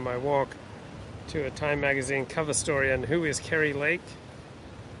listening on my walk to a Time magazine cover story on who is Kerry Lake.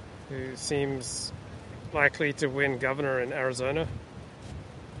 who seems likely to win governor in Arizona.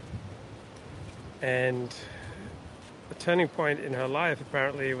 And the turning point in her life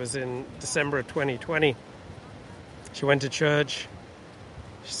apparently was in December of 2020. She went to church.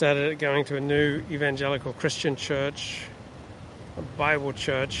 She started going to a new evangelical Christian church, a Bible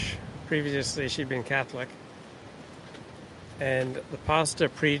church. Previously, she'd been Catholic. And the pastor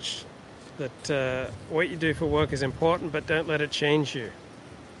preached that what you do for work is important, but don't let it change you.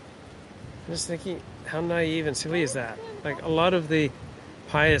 I'm just thinking, how naive and silly is that? Like, a lot of the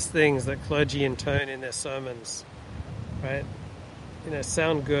pious things that clergy intone in their sermons, right,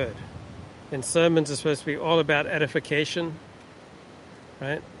 sound good. And sermons are supposed to be all about edification,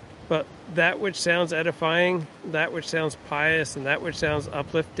 right? But that which sounds edifying, that which sounds pious, and that which sounds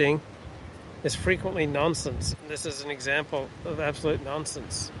uplifting is frequently nonsense. And this is an example of absolute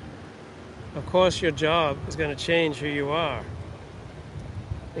nonsense. Of course, your job is going to change who you are.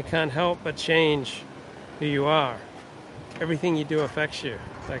 It can't help but change who you are. Everything you do affects you.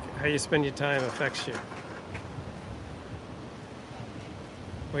 Like how you spend your time affects you.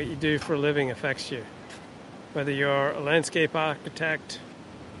 What you do for a living affects you. Whether you're a landscape architect,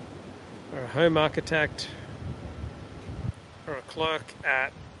 or a home architect, or a clerk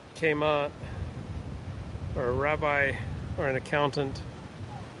at Kmart, or a rabbi, or an accountant,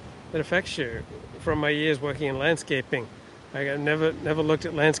 it affects you. From my years working in landscaping, I never looked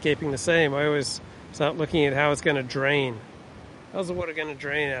at landscaping the same. I always start looking at how it's going to drain. How's the water going to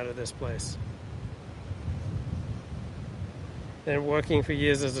drain out of this place? And working for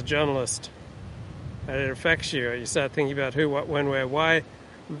years as a journalist, it affects you. You start thinking about who, what, when, where, why.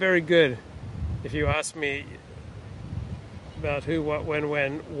 I'm very good if you ask me about who, what,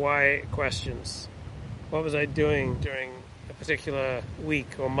 when, why questions. What was I doing during a particular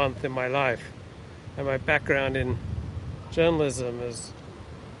week or month in my life? And my background in journalism has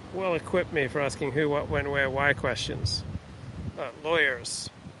well equipped me for asking who, what, when, where, why questions. Lawyers,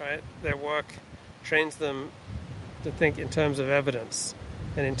 right? Their work trains them to think in terms of evidence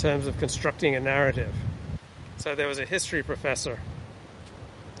and in terms of constructing a narrative. So there was a history professor,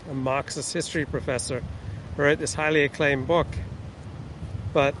 a Marxist history professor, who wrote this highly acclaimed book,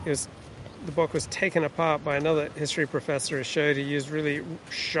 but the book was taken apart by another history professor who showed he used really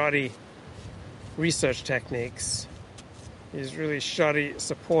shoddy research techniques. He used really shoddy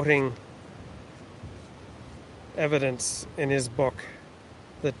supporting evidence in his book.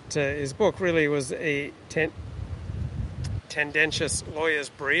 That his book really was a tendentious lawyer's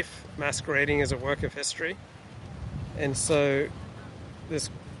brief masquerading as a work of history. And so this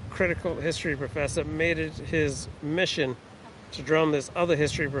critical history professor made it his mission to drum this other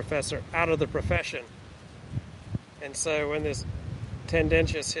history professor out of the profession. And so when this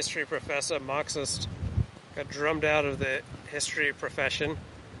tendentious history professor, Marxist, got drummed out of the history profession,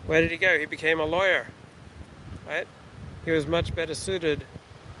 where did he go? He became a lawyer, right? He was much better suited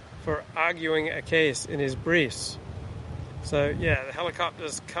for arguing a case in his briefs. So yeah, the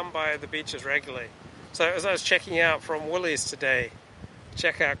helicopters come by the beaches regularly. So as I was checking out from Woolies today, the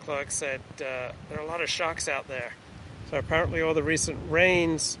checkout clerk said there are a lot of sharks out there. So apparently all the recent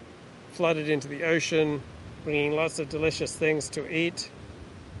rains flooded into the ocean, bringing lots of delicious things to eat.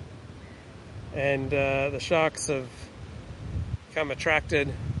 And the sharks have become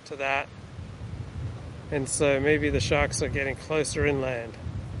attracted to that. And so maybe the sharks are getting closer inland.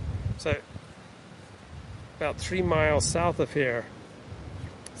 So about 3 miles south of here,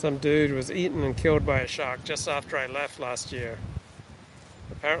 some dude was eaten and killed by a shark just after I left last year.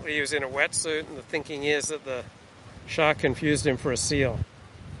 Apparently he was in a wetsuit, and the thinking is that the shark confused him for a seal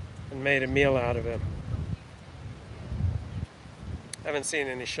and made a meal out of him. Haven't seen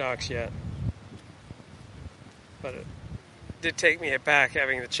any sharks yet. But it did take me aback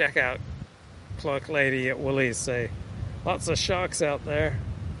having the checkout clerk lady at Woolies say, lots of sharks out there.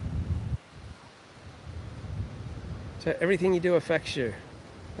 So everything you do affects you.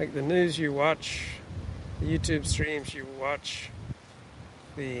 Like the news you watch, the YouTube streams you watch,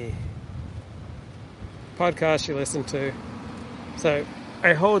 the podcasts you listen to. So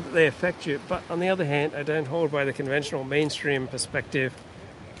I hold that they affect you, but on the other hand, I don't hold by the conventional mainstream perspective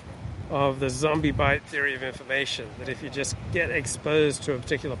of the zombie bite theory of information, that if you just get exposed to a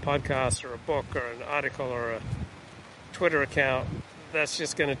particular podcast or a book or an article or a Twitter account, that's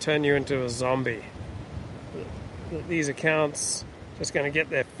just going to turn you into a zombie. These accounts just going to get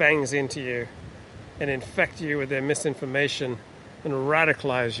their fangs into you and infect you with their misinformation and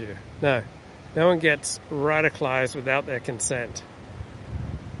radicalize you. No one gets radicalized without their consent,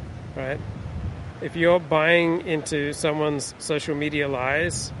 right? If you're buying into someone's social media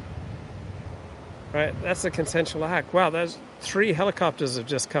lies, right? That's a consensual act. Wow, those 3 helicopters have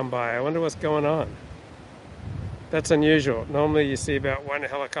just come by. I wonder what's going on. That's unusual. Normally you see about 1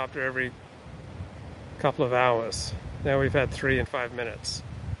 helicopter every couple of hours. Now we've had 3 in 5 minutes.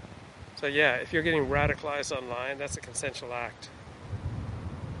 So yeah, if you're getting radicalized online, that's a consensual act.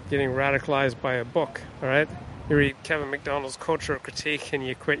 Getting radicalized by a book, all right? You read Kevin McDonald's Cultural Critique and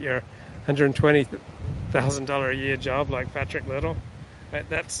you quit your $120,000 a year job like Patrick Little, right?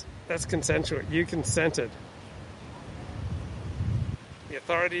 That's consensual. You consented. The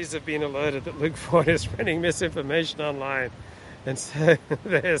authorities have been alerted that Luke Ford is spreading misinformation online, and so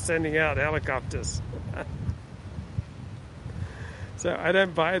they're sending out helicopters. So I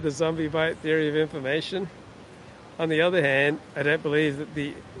don't buy the zombie bite theory of information. On the other hand, I don't believe that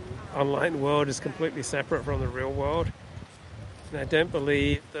the online world is completely separate from the real world. And I don't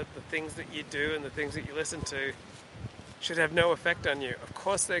believe that the things that you do and the things that you listen to should have no effect on you. Of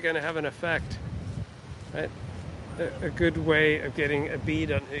course they're going to have an effect, right? A good way of getting a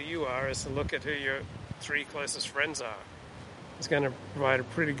bead on who you are is to look at who your 3 closest friends are. It's going to provide a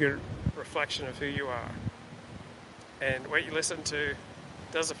pretty good reflection of who you are. And what you listen to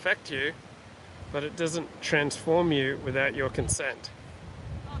does affect you, but it doesn't transform you without your consent.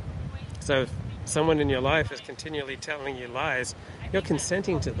 So if someone in your life is continually telling you lies, you're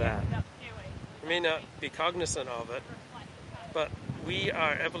consenting to that. You may not be cognizant of it, but we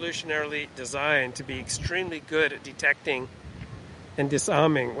are evolutionarily designed to be extremely good at detecting and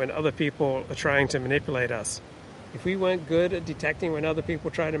disarming when other people are trying to manipulate us. If we weren't good at detecting when other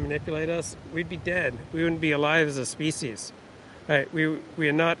people try to manipulate us, we'd be dead. We wouldn't be alive as a species. Right? We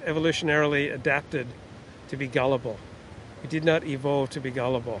are not evolutionarily adapted to be gullible. We did not evolve to be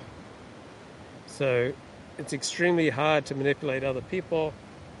gullible. So it's extremely hard to manipulate other people.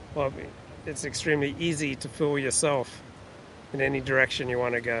 Well, it's extremely easy to fool yourself in any direction you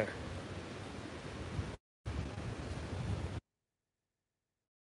want to go.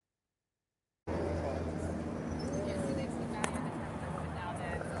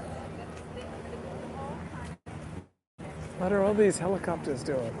 What are all these helicopters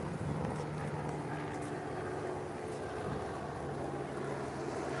doing?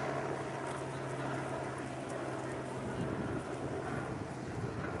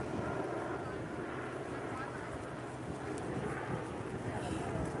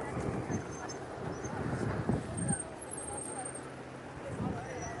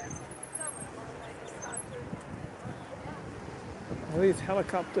 All these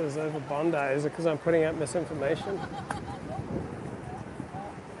helicopters over Bondi, is it because I'm putting out misinformation?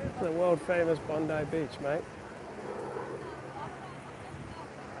 The world famous Bondi Beach, mate.